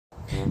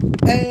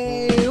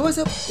Hey, what's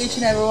up each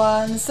and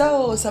everyone?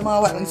 So, sa mga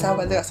walang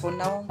sawa na so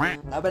now,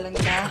 laban lang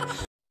na.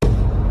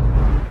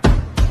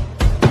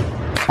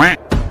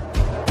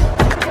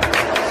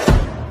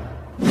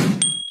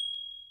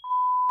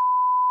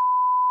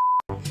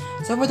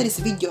 So for this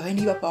video,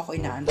 hindi pa po ako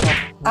inaantok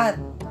at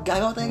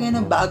gagawa tayo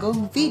ngayon ng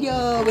bagong video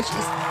which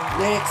is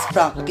lyrics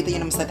prank. Nakita nyo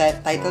naman sa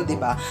title,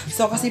 diba?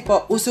 So kasi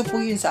po, uso po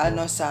yun sa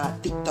sa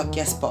TikTok.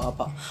 Yes po,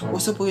 opo.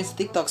 Uso po yun sa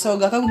TikTok. So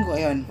gagawin ko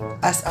yun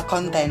as a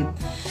content.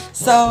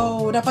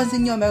 So,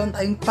 napansin nyo, meron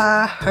tayong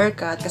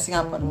pa-haircut kasi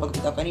nga po,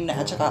 nabagpita ko kanina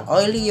at saka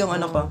oily yung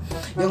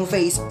yung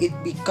face. It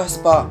because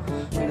po,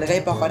 nilagay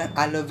po ako ng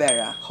aloe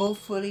vera.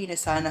 Hopefully, na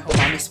sana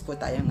humamis po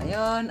tayo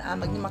ngayon.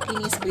 Maging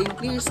makinis,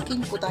 clear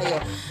skin po tayo.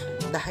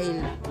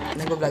 Dahil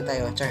nag-vlog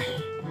tayo, char.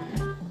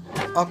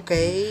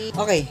 Okay.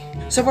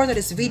 So for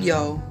this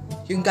video,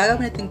 yung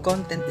gagawin natin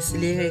content is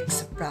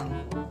lyrics prank.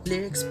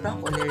 Lyrics prank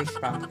o lyric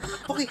prank?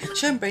 Okay,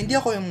 syempre, hindi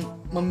ako yung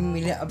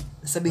mamimili.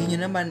 Sabihin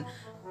nyo naman,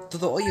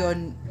 totoo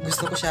yun,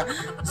 gusto ko siya.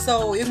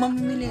 So, yung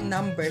mamimili yung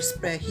numbers,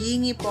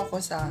 hihingi po ako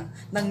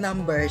ng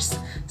numbers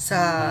sa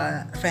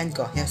friend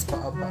ko. Yes po,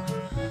 opo.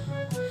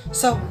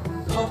 So,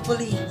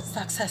 hopefully,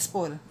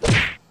 successful.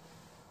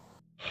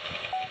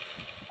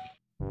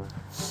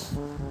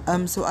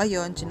 So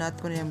ayun, chinat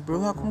ko na yung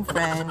bruha kong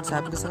friend.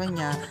 Sabi ko sa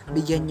kanya,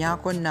 bigyan niya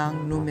ako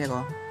ng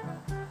numero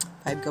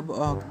 5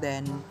 kabuok.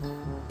 Then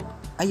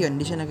ayun,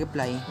 hindi siya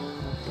nag-reply.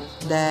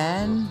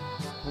 Then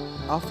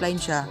offline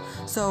siya.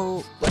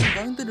 So what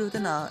I'm going to do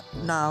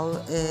now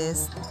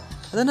is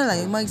ito na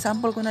lang, yung mga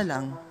example ko na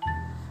lang.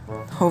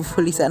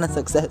 Hopefully sana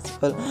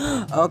successful.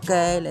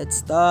 Okay,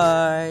 let's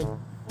start.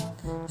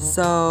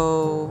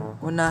 So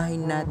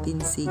unahin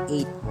natin si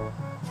 8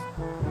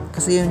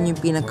 kasi yun yung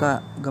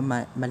pinaka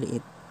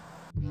maliit.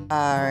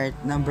 Art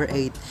number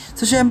 8.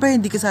 So syempre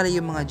hindi kasali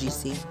yung mga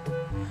GC.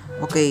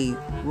 Okay,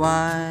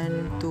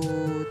 1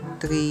 2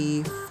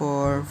 3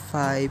 4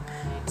 5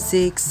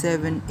 6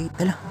 7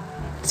 8. Ala,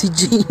 si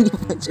Jenny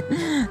pa dyan.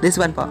 This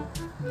one po.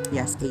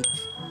 Yes, 8.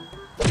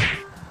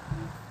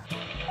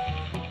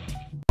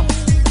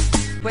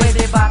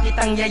 Pwede ba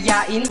kitang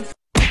yayain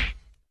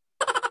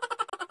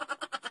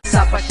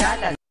sa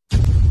pasyalan?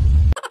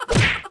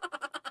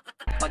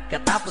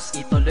 Pagkatapos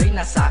ituloy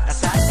na sa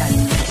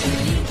kasalan.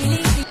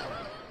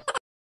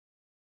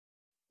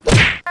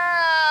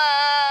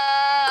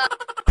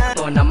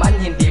 Ito naman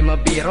hindi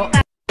mabiro.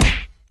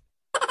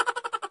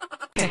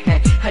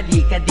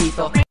 Halika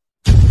dito.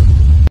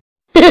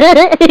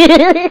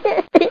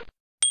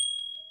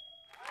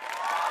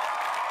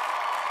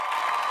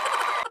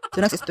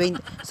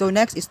 So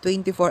next is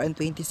 24 and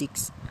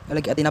 26.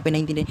 Lagi atin natin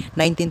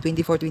 19,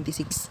 24,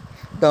 26.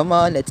 Come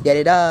on, let's get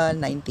it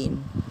on.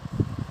 19.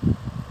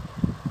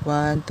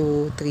 1,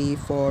 2, 3,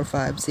 4,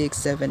 5, 6,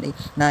 7,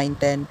 8, 9,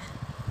 10,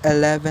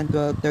 11,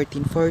 12,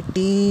 13,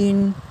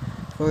 14,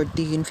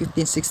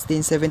 15, 16,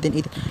 17,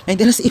 18,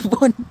 19 na si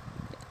Ibon.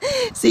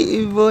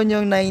 Si Ibon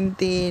yung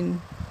 19.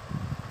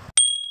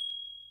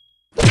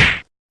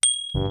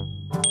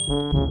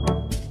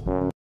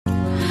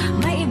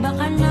 May iba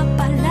ka na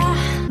pala.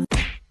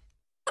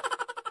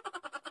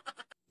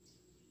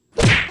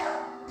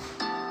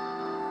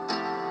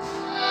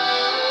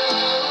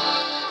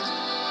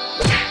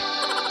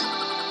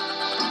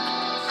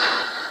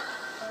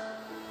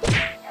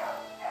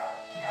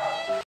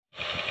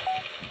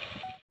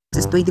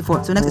 This is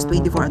 24. So next is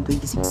 24 and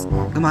 26.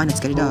 Come on, let's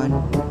get it on.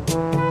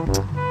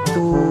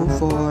 2,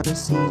 4,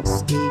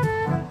 6,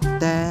 8,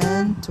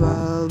 10,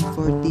 12,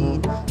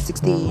 14,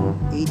 16,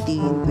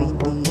 18,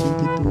 20,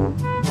 22,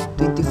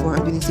 24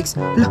 and 26.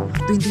 Hala,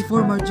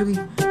 24 Marjorie,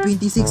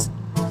 26.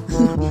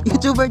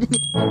 YouTuber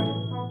din.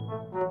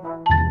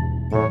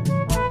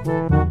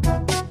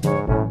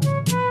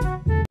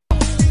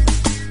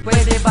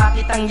 Pwede ba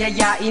kitang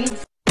yayain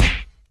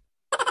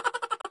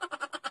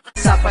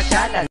sa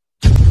pasyalan?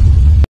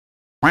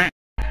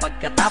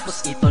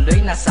 Pagkatapos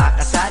ituloy na sa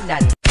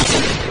kasalan.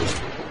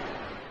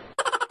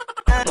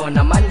 Ito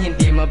naman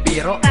hindi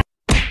mabiro.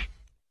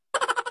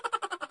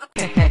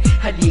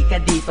 Halika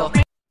dito.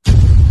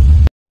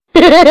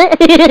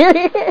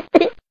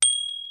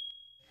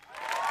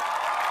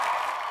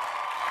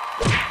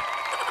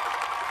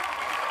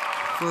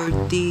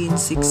 14,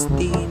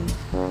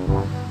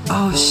 16.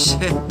 Oh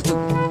shit.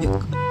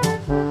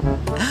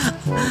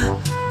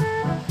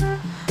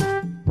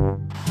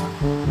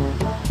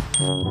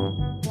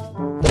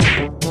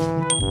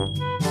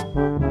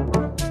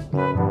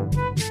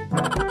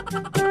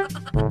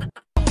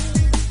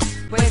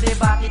 Pwede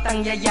ba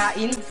kitang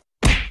yayain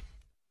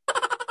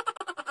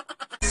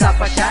sa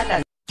pasyalan?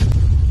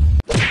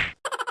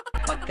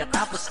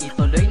 Pagkatapos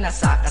ituloy na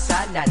sa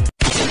kasalan.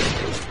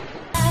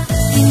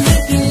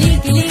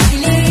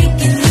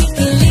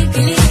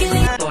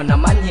 Ito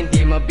naman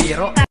hindi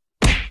mabiro.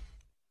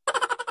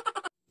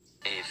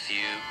 A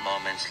few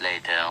moments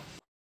later.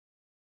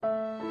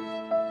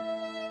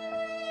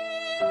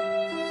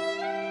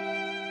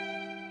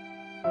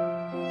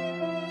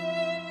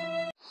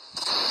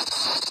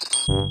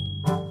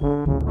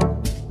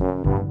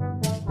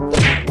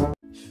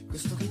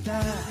 Gusto kita,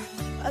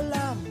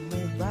 alam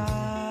mo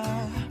ba?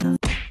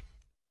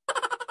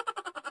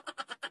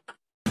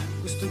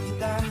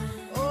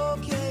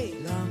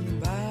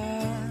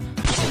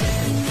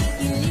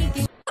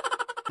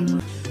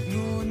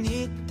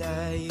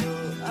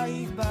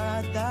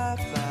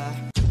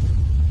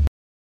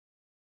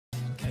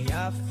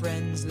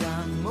 friends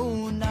lang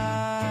muna.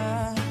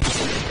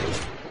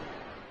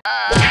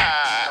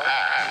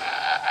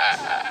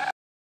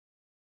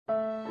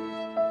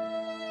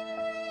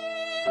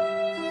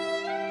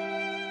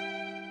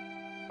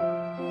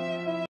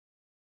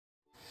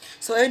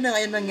 So, ayun na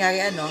ngayon nangyari,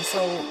 ano. So,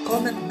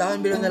 comment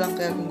down below na lang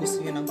kayo kung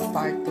gusto nyo ng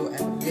part 2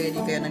 and ready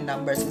kayo ng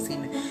numbers kung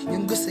sino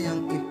yung gusto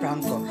nyo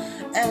i-prank ko.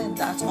 And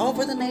that's all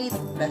for tonight.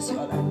 Bless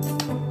you all.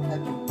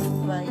 Love you.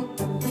 Bye.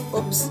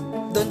 Oops.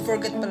 Don't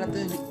forget pala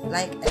to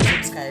like and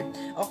subscribe.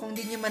 O kung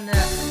di nyo man na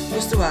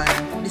gustuhan,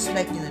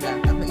 dislike nyo na lang.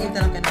 At mag-iwan na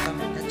lang kayo ng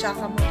comment na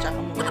tsaka mo,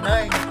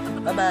 ganun.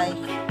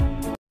 Bye-bye.